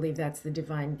because I believe that's the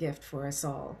divine gift for us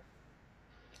all.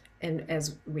 And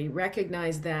as we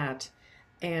recognize that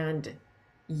and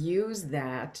use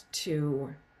that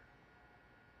to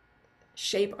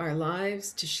shape our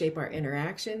lives, to shape our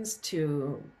interactions,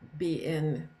 to be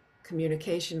in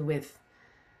communication with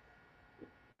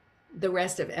the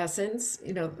rest of essence,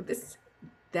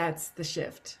 that's the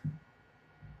shift.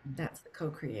 That's the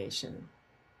co-creation.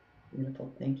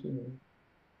 Beautiful. Thank you.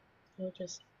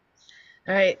 Just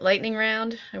all right, lightning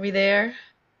round. Are we there?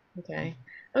 Okay.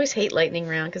 I always hate lightning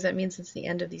round because that means it's the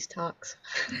end of these talks.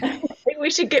 I think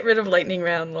we should get rid of lightning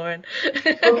round, Lauren.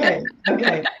 Okay.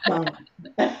 Okay. All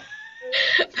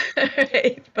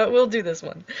right, but we'll do this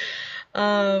one.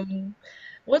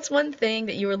 What's one thing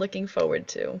that you were looking forward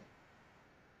to?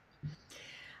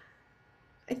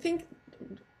 I think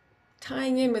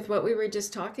tying in with what we were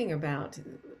just talking about,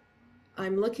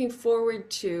 I'm looking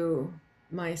forward to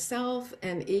myself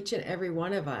and each and every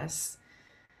one of us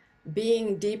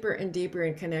being deeper and deeper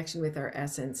in connection with our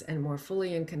essence and more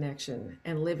fully in connection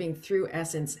and living through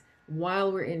essence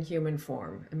while we're in human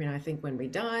form. I mean, I think when we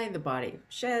die, the body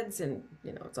sheds and,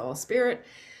 it's all spirit.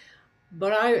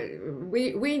 But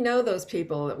we know those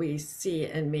people that we see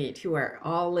and meet who are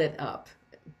all lit up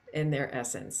in their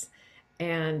essence.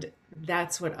 And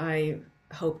that's what I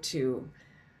hope to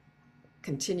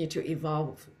continue to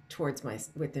evolve towards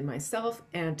within myself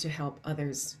and to help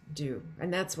others do.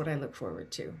 And that's what I look forward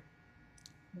to.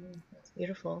 That's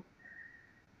beautiful.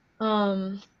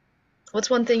 What's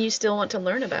one thing you still want to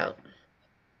learn about?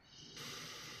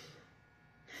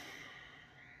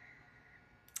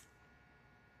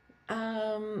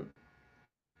 Um,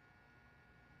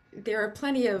 there are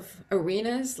plenty of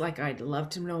arenas, like I'd love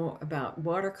to know about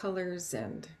watercolors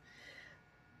and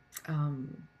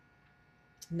um,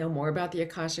 know more about the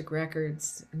Akashic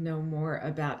records, know more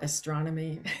about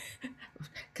astronomy,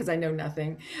 because I know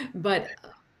nothing. But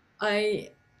I,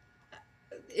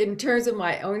 in terms of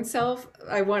my own self,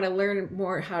 I want to learn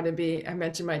more how to be, I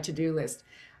mentioned my to-do list,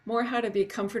 more how to be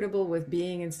comfortable with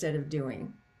being instead of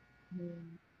doing,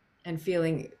 Mm. and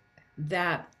feeling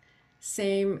that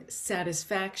same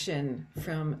satisfaction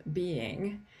from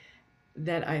being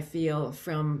that I feel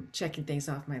from checking things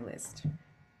off my list.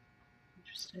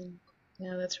 Interesting.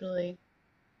 Yeah, that's really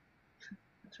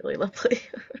lovely.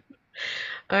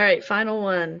 All right, final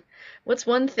one. What's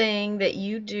one thing that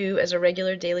you do as a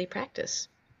regular daily practice?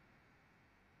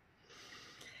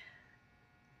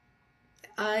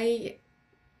 I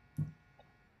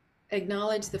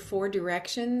acknowledge the four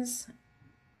directions,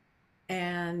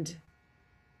 and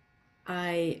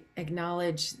I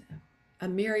acknowledge a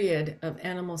myriad of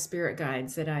animal spirit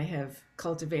guides that I have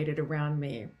cultivated around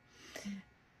me.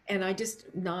 And I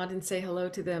just nod and say hello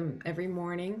to them every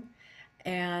morning.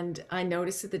 And I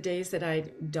notice that the days that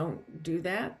I don't do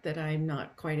that, that I'm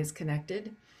not quite as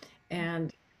connected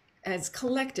and as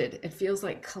collected. It feels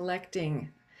like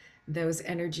collecting those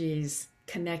energies,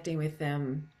 connecting with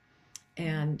them,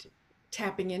 and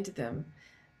tapping into them,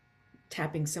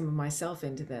 tapping some of myself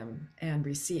into them, and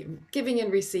giving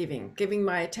and receiving, giving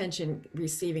my attention,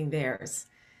 receiving theirs.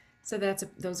 So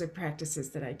those are practices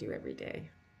that I do every day.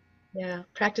 Yeah,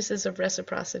 practices of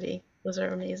reciprocity. Those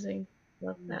are amazing.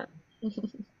 Love that.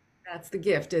 That's the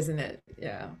gift, isn't it?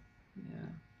 Yeah. Yeah.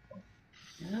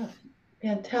 Yeah.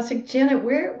 Fantastic. Janet,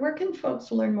 where can folks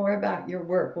learn more about your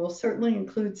work? We'll certainly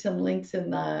include some links in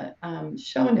the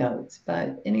show notes,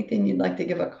 but anything you'd like to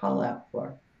give a call out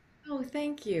for? Oh,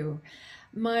 thank you.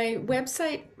 My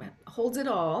website holds it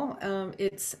all.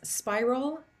 It's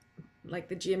spiral, like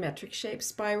the geometric shape,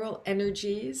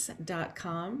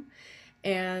 spiralenergies.com.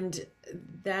 And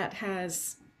that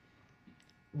has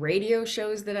radio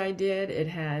shows that I did, it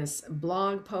has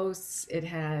blog posts, it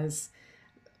has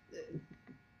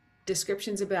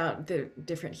descriptions about the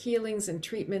different healings and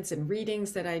treatments and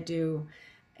readings that I do,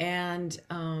 and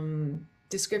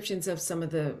descriptions of some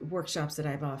of the workshops that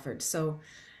I've offered. So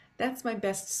that's my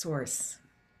best source.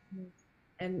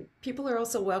 And people are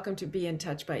also welcome to be in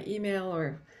touch by email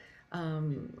or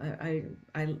I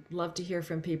love to hear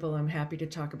from people. I'm happy to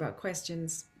talk about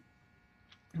questions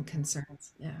and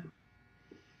concerns. Yeah.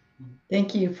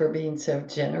 Thank you for being so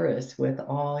generous with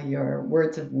all your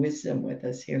words of wisdom with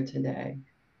us here today.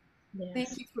 Thank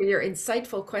Yes. you for your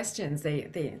insightful questions.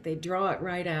 They draw it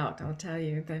right out. I'll tell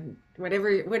you. Then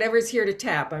whatever's here to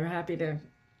tap, I'm happy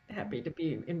to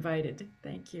be invited.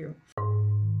 Thank you.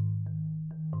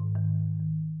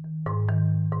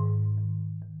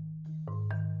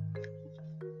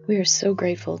 We are so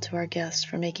grateful to our guests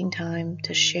for making time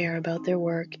to share about their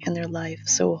work and their life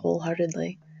so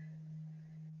wholeheartedly.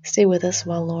 Stay with us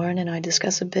while Lauren and I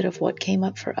discuss a bit of what came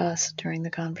up for us during the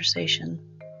conversation.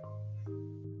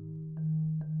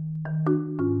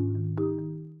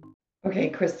 Okay,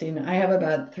 Christine, I have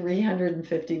about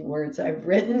 350 words I've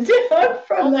written down Oh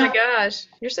from my that. gosh,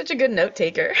 you're such a good note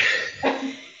taker.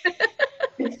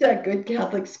 It's that good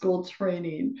Catholic school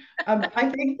training. I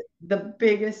think the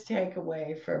biggest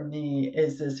takeaway for me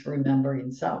is this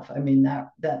remembering self. I mean,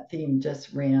 that theme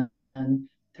just ran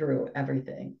through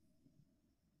everything.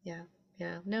 Yeah,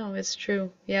 yeah, no, it's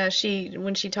true. Yeah,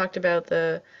 when she talked about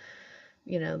the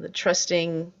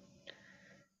trusting,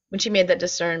 when she made that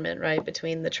discernment, right,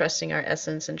 between the trusting our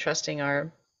essence and trusting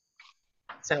our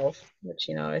self, which,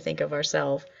 I think of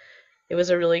ourself, it was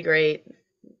a really great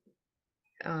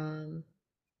um,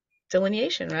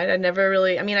 delineation, right? I never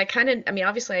really,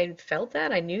 obviously I felt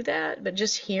that, I knew that, but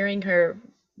just hearing her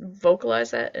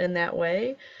vocalize that in that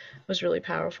way was really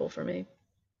powerful for me.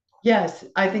 Yes,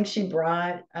 I think she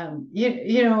brought,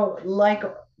 like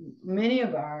many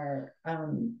of our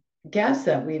guests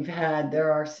that we've had,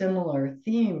 there are similar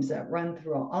themes that run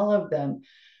through all of them.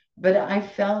 But I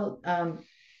felt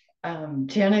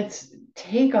Janet's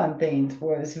take on things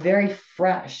was very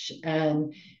fresh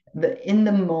and in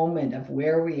the moment of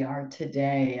where we are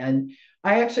today. And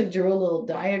I actually drew a little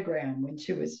diagram when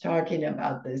she was talking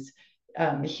about this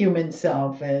human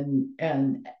self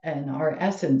and our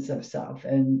essence of self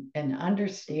and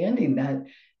understanding that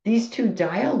these two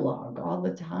dialogue all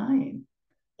the time.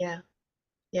 Yeah,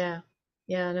 yeah,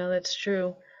 yeah, no, that's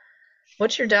true.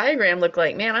 What's your diagram look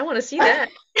like? Man, I want to see that.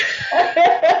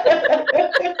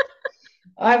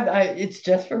 It's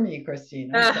just for me,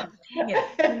 Christine. I'm Ah, sorry. dang it.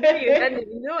 I knew you had it.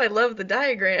 I love the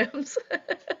diagrams.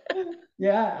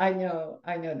 Yeah, I know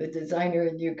the designer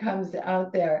in you comes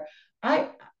out there. I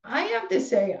I have to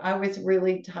say I was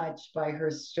really touched by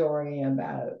her story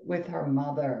about with her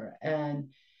mother and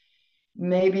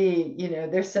maybe,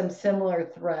 there's some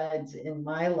similar threads in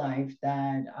my life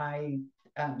that I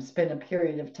spent a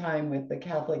period of time with the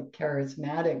Catholic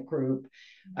Charismatic group,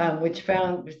 which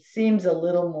found seems a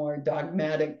little more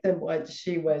dogmatic than what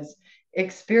she was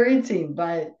experiencing,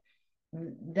 but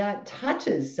that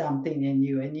touches something in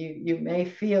you and you may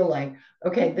feel like,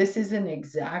 okay, this isn't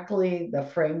exactly the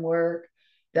framework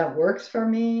that works for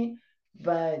me,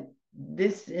 but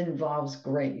this involves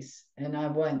grace and I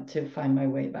want to find my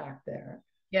way back there.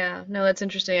 Yeah, no, that's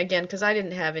interesting again, because I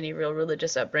didn't have any real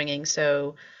religious upbringing.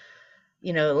 So,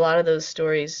 a lot of those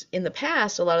stories in the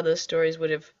past, a lot of those stories would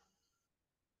have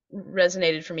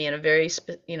resonated for me in a very,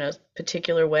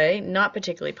 particular way, not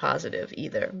particularly positive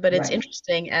either. But it's Right.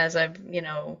 interesting as I've,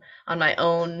 on my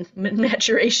own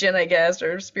maturation, I guess,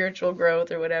 or spiritual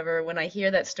growth or whatever, when I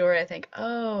hear that story, I think,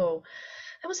 oh,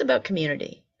 that was about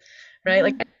community, right? Yeah.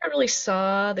 Like I never really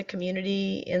saw the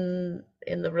community in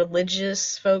the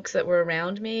religious folks that were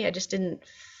around me. I just didn't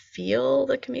feel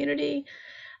the community.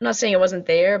 I'm not saying it wasn't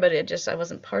there, but I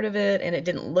wasn't part of it, and it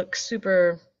didn't look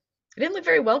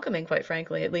very welcoming, quite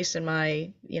frankly, at least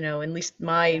at least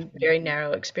my very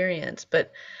narrow experience.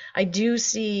 But I do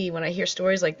see when I hear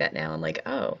stories like that now, I'm like,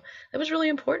 oh, that was really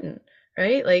important,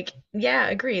 right? Like, yeah,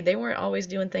 agreed. They weren't always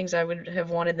doing things I would have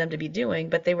wanted them to be doing,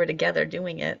 but they were together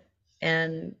doing it.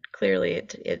 And clearly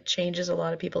it changes a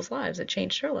lot of people's lives. It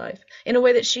changed her life in a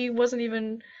way that she wasn't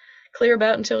even clear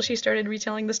about until she started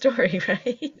retelling the story,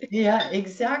 right? Yeah,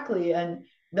 exactly. And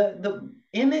the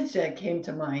image that came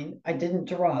to mind, I didn't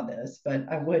draw this, but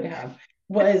I would have,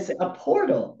 was a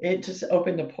portal. It just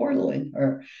opened a portal in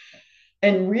her.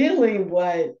 And really,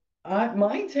 my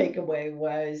takeaway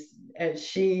was as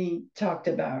she talked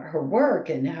about her work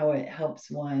and how it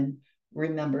helps one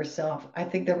remember self, I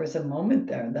think there was a moment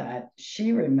there that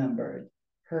she remembered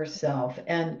herself.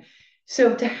 And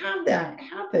so to have that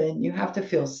happen, you have to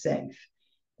feel safe.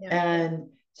 Yeah. And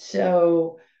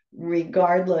so,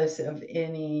 regardless of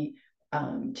any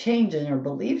change in her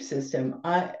belief system,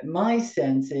 my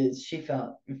sense is she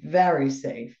felt very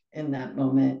safe in that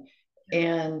moment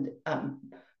and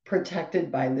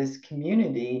protected by this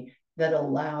community that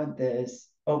allowed this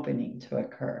opening to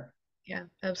occur. Yeah,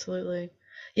 absolutely.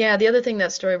 Yeah, the other thing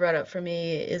that story brought up for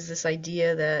me is this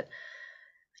idea that,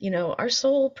 our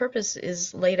sole purpose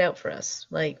is laid out for us.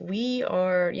 Like we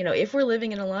are, if we're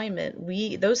living in alignment,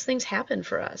 those things happen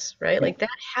for us, right? Yeah. Like that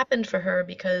happened for her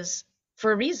because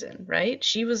for a reason, right?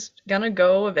 She was gonna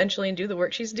go eventually and do the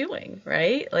work she's doing,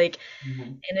 right? Like,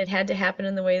 Mhm. and it had to happen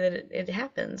in the way that it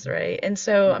happens, right? And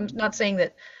so I'm not saying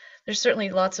that there's certainly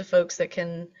lots of folks that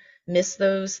can miss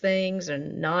those things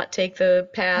and not take the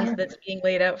path Sure. that's being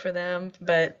laid out for them,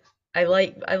 but I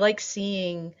like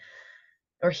seeing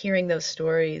or hearing those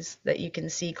stories that you can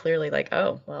see clearly like,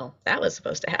 oh, well, that was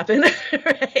supposed to happen,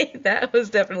 right? That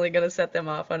was definitely going to set them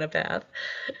off on a path.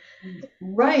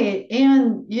 Right.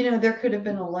 And, there could have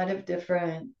been a lot of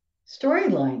different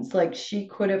storylines. Like she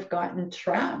could have gotten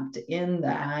trapped in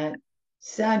that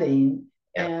setting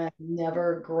Yeah, and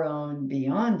never grown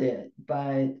beyond it.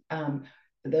 But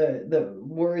the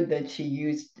word that she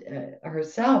used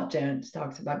herself, Janet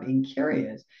talks about being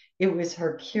curious. It was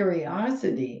her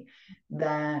curiosity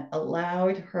that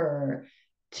allowed her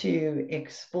to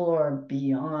explore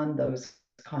beyond those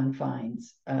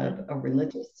confines of a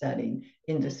religious setting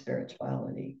into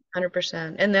spirituality.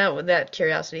 100%. And that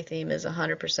curiosity theme is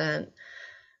 100%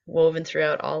 woven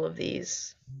throughout all of Yeah,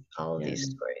 these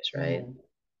stories, yeah, right?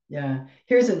 yeah.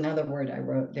 Here's another word I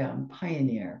wrote down: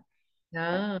 pioneer.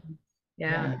 Yeah,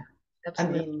 yeah, Yeah, I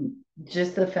absolutely. mean,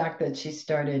 just the fact that she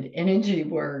started energy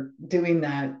work doing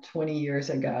that 20 years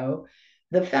ago,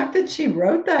 the fact that she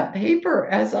wrote that paper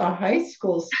as a high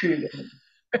school student.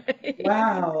 Right?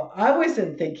 Wow, I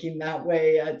wasn't thinking that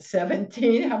way at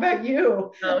 17. How about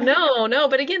you? Oh, no, no,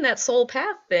 but again, that soul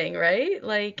path thing, right?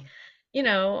 Like,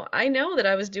 I know that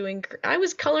I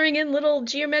was coloring in little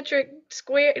geometric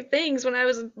square things when I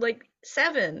was like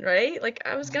 7, right? Like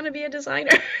I was gonna be a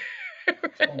designer, Sure,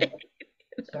 right?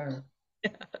 sure.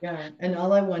 Yeah, and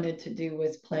all I wanted to do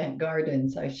was plant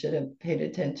gardens. I should have paid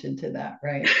attention to that,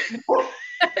 right?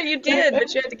 You did,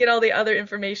 but you had to get all the other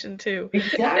information too.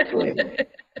 Exactly,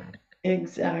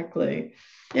 exactly.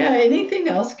 Yeah, anything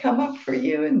else come up for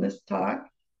you in this talk?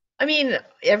 I mean,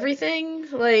 everything,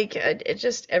 like it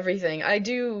just everything. I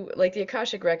do like the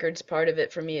Akashic Records part of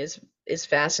it for me is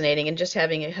fascinating, and just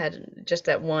having had just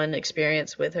that one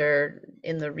experience with her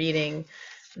in the reading,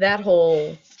 that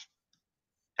whole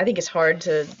I think it's hard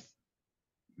to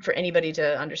for anybody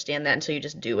to understand that until you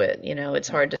just do it. It's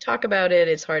Yeah, hard to talk about it.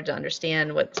 It's hard to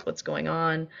understand what's going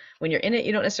on when you're in it.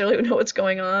 You don't necessarily know what's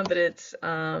going on, but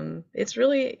it's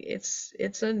really it's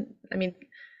a I mean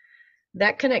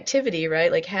that connectivity,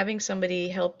 right? Like having somebody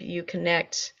help you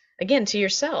connect again to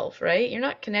yourself, right? You're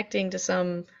not connecting to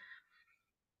some,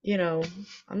 you know,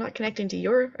 I'm not connecting to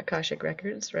your Akashic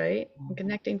records, right? I'm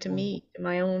connecting to yeah, me, to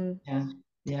my own. yeah,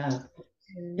 yeah.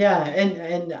 And Yeah,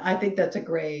 and I think that's a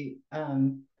great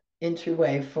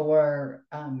entryway for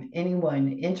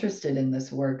anyone interested in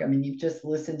this work. I mean, you've just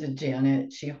listened to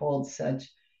Janet. She holds such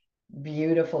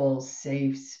beautiful,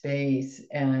 safe space,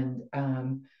 and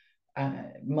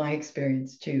my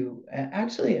experience too.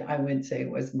 Actually, I would say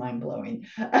was mind blowing.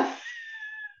 I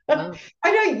wow,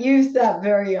 don't use that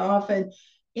very often.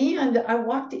 And I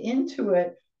walked into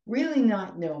it really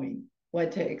not knowing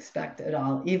what to expect at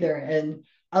all either. And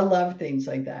I love things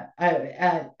like that.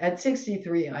 At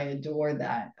 63, I adore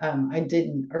that. I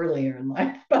didn't earlier in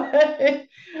life, but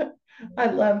I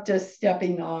love just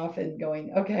stepping off and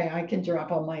going, okay, I can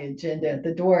drop on my agenda at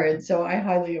the door. And so I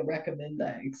highly recommend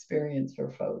that experience for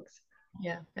folks.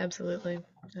 yeah, absolutely.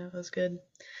 That was good.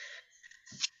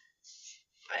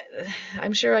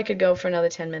 I'm sure I could go for another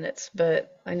 10 minutes,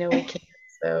 but I know we can't.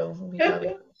 So we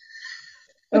probably.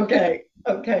 Okay,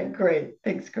 okay, great.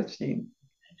 Thanks, Christine.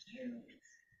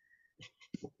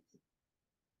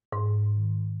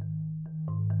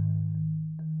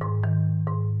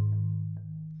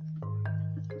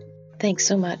 Thanks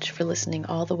so much for listening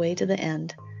all the way to the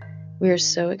end. We are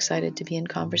so excited to be in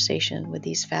conversation with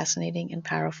these fascinating and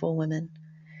powerful women.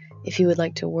 If you would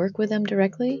like to work with them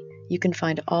directly, you can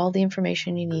find all the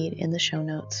information you need in the show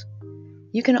notes.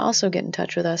 You can also get in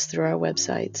touch with us through our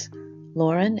websites,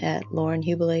 Lauren at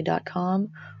laurenhubile.com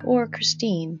or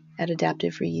Christine at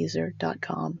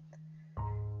adaptivereuser.com.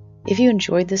 If you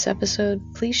enjoyed this episode,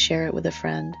 please share it with a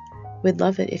friend. We'd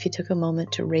love it if you took a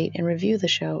moment to rate and review the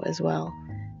show as well.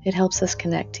 It helps us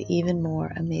connect to even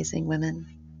more amazing women.